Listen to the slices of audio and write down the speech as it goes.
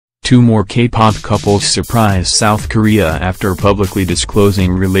Two more K-pop couples surprise South Korea after publicly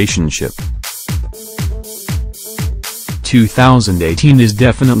disclosing relationship. 2018 is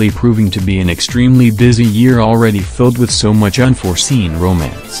definitely proving to be an extremely busy year already, filled with so much unforeseen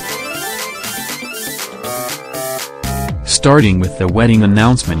romance. Starting with the wedding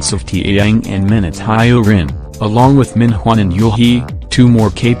announcements of Taeyang and Minute Hyo-rin, along with Minhwan and Yulhee, two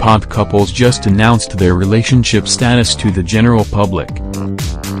more K-pop couples just announced their relationship status to the general public.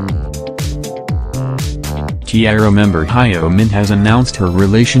 T-ara member Hyo-min has announced her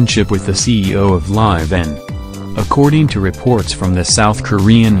relationship with the CEO of Live N. According to reports from the South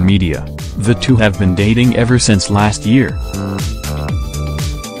Korean media, the two have been dating ever since last year.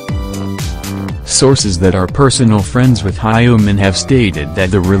 Sources that are personal friends with Hyo-min have stated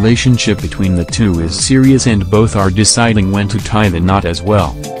that the relationship between the two is serious and both are deciding when to tie the knot as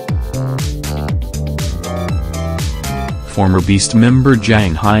well. Former Beast member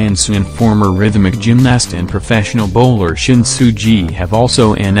Jang Hyun-soo and former rhythmic gymnast and professional bowler Shin Soo-ji have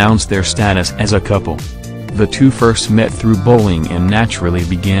also announced their status as a couple. The two first met through bowling and naturally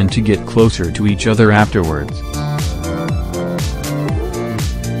began to get closer to each other afterwards.